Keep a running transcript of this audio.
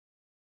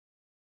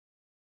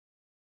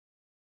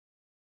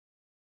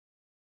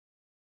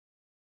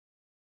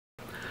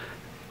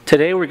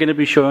Today we're going to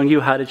be showing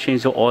you how to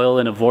change the oil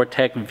in a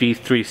Vortech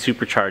V-3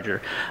 supercharger.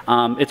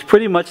 It's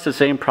pretty much the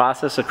same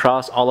process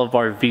across all of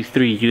our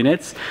V-3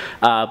 units,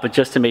 but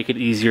just to make it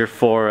easier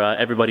for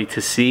everybody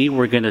to see,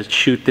 we're going to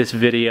shoot this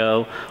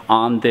video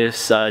on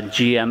this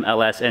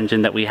GMLS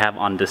engine that we have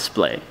on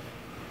display.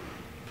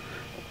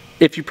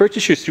 If you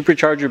purchase your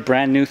supercharger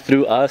brand new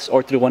through us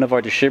or through one of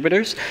our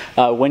distributors,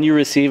 when you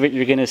receive it,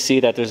 you're going to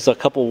see that there's a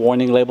couple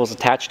warning labels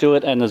attached to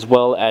it, and as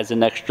well as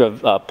an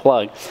extra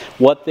plug.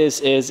 What this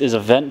is a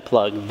vent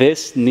plug.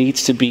 This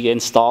needs to be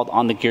installed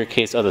on the gear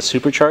case of the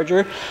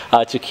supercharger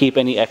to keep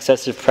any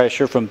excessive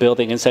pressure from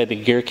building inside the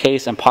gear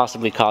case and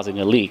possibly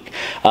causing a leak.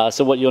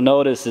 So what you'll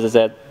notice is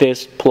that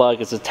this plug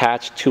is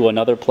attached to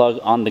another plug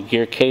on the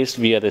gear case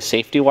via the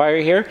safety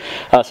wire here.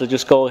 So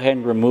just go ahead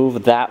and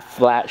remove that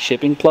flat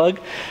shipping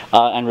plug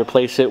and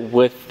replace it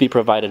with the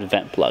provided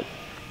vent plug.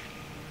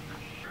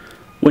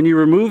 When you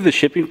remove the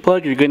shipping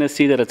plug, you're going to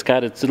see that it's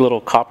got its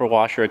little copper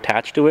washer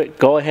attached to it.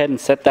 Go ahead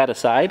and set that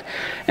aside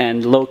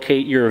and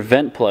locate your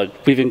vent plug.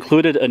 We've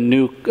included a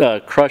new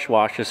crush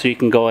washer, so you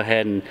can go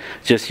ahead and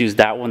just use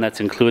that one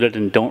that's included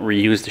and don't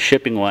reuse the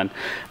shipping one.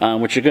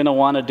 What you're going to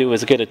want to do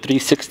is get a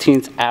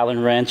 3/16 Allen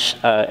wrench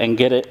and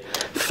get it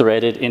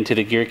threaded into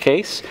the gear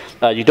case.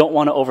 You don't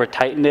want to over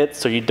tighten it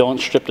so you don't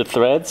strip the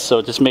threads,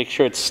 so just make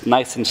sure it's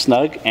nice and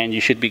snug and you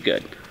should be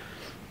good.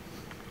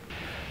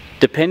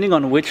 Depending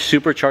on which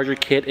supercharger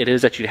kit it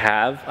is that you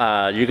have,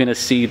 you're going to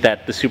see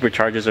that the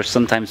superchargers are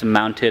sometimes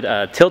mounted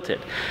tilted.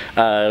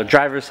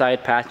 Driver's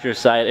side, passenger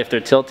side, if they're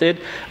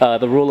tilted,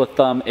 the rule of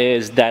thumb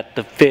is that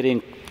the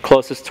fitting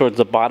closest towards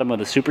the bottom of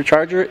the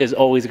supercharger is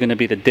always going to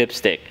be the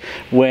dipstick.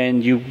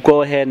 When you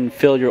go ahead and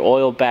fill your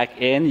oil back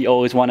in, you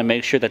always want to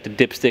make sure that the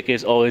dipstick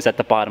is always at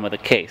the bottom of the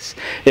case.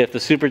 If the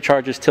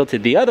supercharger is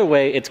tilted the other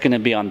way, it's going to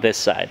be on this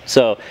side.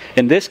 So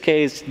in this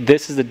case,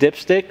 this is the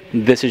dipstick,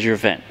 this is your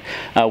vent.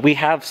 We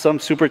have some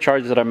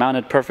superchargers that are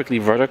mounted perfectly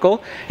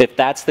vertical. If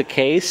that's the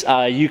case,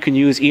 you can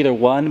use either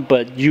one,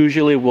 but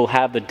usually we'll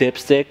have the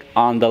dipstick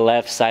on the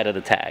left side of the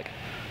tag.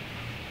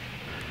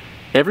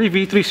 Every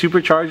V3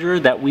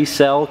 supercharger that we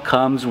sell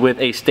comes with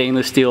a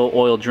stainless steel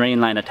oil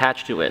drain line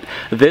attached to it.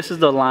 This is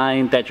the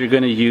line that you're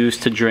going to use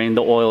to drain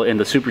the oil in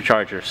the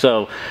supercharger.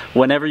 So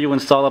whenever you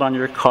install it on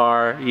your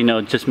car,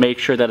 just make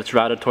sure that it's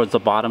routed towards the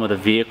bottom of the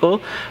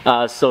vehicle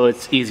so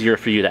it's easier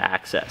for you to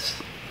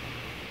access.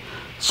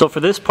 So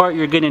for this part,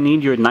 you're going to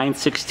need your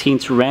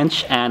 9/16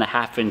 wrench and a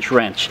 1/2-inch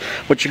wrench.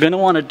 What you're going to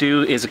want to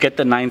do is get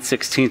the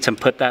 9/16 and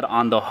put that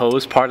on the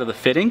hose part of the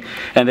fitting,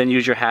 and then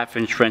use your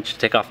 1/2-inch wrench to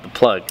take off the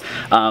plug.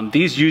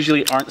 These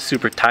usually aren't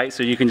super tight,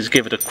 so you can just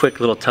give it a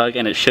quick little tug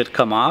and it should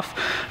come off.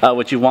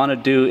 What you want to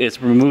do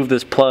is remove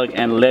this plug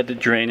and let it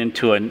drain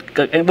into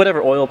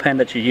whatever oil pan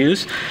that you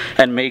use,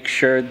 and make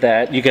sure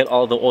that you get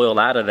all the oil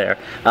out of there.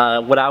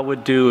 What I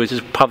would do is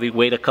just probably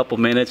wait a couple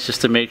minutes just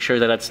to make sure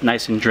that it's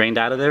nice and drained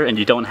out of there and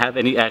you don't have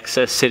any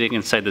excess sitting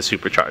inside the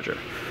supercharger.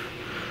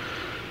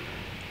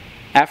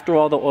 After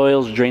all the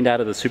oil is drained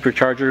out of the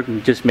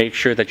supercharger, just make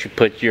sure that you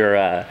put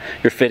your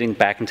fitting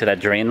back into that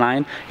drain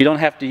line. You don't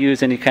have to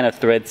use any kind of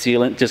thread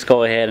sealant, just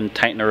go ahead and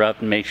tighten her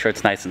up and make sure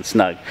it's nice and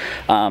snug.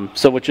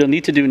 So what you'll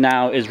need to do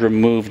now is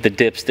remove the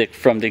dipstick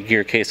from the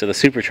gear case of the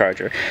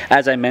supercharger.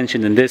 As I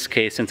mentioned, in this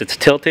case, since it's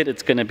tilted,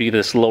 it's going to be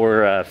this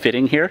lower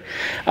fitting here.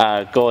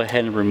 Go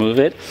ahead and remove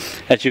it.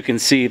 As you can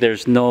see,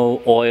 there's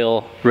no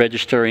oil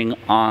registering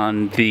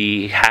on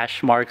the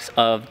hash marks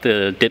of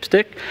the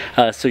dipstick,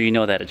 so you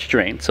know that it's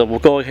drained. So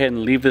we'll go ahead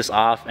and leave this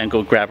off and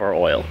go grab our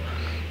oil.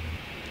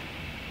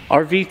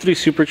 Our V3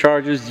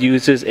 superchargers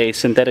uses a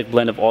synthetic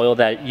blend of oil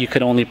that you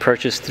can only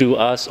purchase through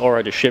us or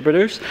our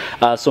distributors.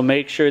 So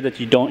make sure that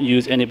you don't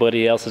use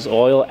anybody else's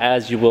oil,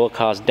 as you will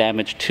cause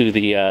damage to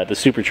the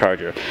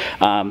supercharger.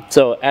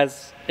 So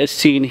as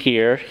seen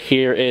here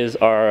is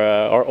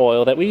our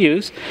oil that we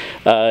use.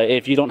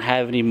 If you don't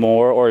have any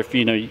more, or if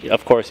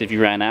of course if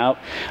you ran out,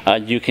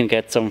 you can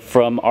get some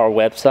from our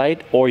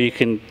website, or you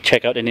can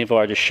check out any of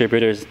our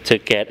distributors to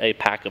get a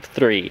pack of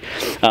 3.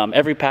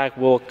 Every pack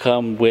will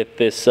come with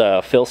this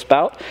fill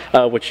spout.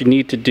 What you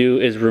need to do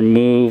is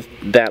remove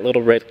that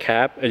little red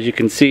cap. As you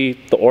can see,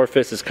 the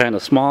orifice is kind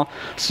of small,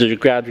 so you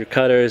grab your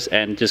cutters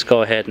and just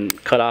go ahead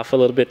and cut off a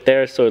little bit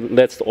there so it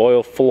lets the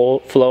oil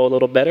flow a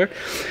little better.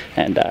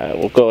 And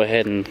we'll go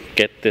ahead and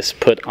get this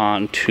put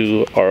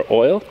onto our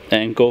oil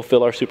and go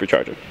fill our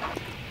supercharger.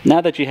 Now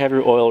that you have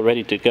your oil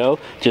ready to go,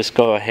 just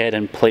go ahead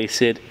and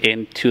place it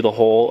into the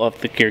hole of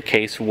the gear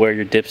case where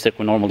your dipstick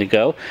would normally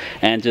go,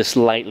 and just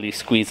lightly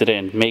squeeze it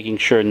in, making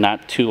sure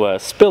not to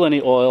spill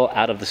any oil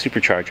out of the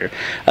supercharger.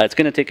 It's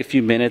going to take a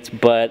few minutes,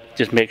 but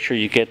just make sure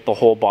you get the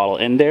whole bottle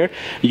in there.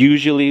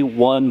 Usually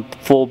 1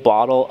 full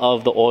bottle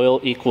of the oil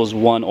equals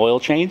 1 oil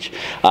change.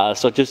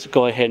 So just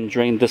go ahead and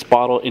drain this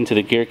bottle into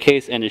the gear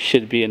case, and it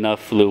should be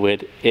enough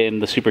fluid in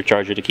the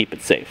supercharger to keep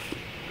it safe.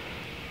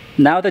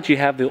 Now that you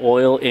have the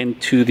oil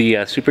into the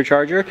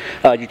supercharger,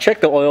 you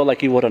check the oil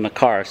like you would on a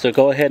car. So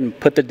go ahead and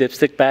put the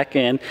dipstick back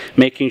in,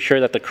 making sure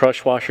that the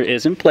crush washer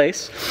is in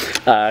place.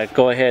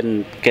 Go ahead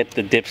and get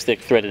the dipstick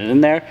threaded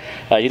in there.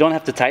 You don't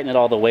have to tighten it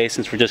all the way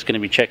since we're just going to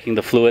be checking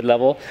the fluid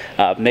level.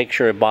 Make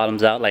sure it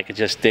bottoms out like it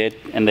just did,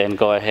 and then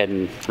go ahead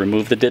and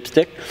remove the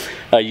dipstick.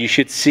 You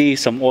should see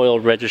some oil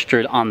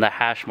registered on the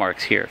hash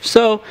marks here.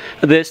 So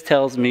this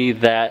tells me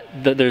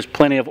that there's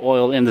plenty of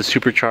oil in the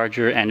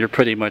supercharger and you're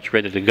pretty much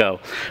ready to go.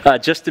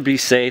 Just to be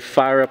safe,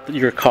 fire up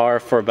your car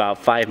for about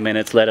 5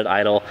 minutes, let it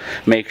idle,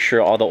 make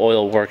sure all the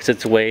oil works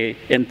its way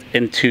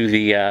into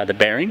the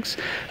bearings,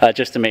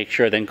 just to make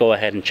sure, then go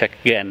ahead and check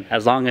again.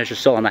 As long as you're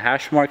still on the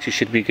hash marks, you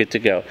should be good to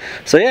go.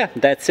 So yeah,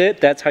 that's it.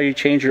 That's how you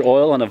change your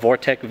oil on a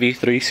Vortech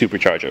V3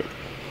 supercharger.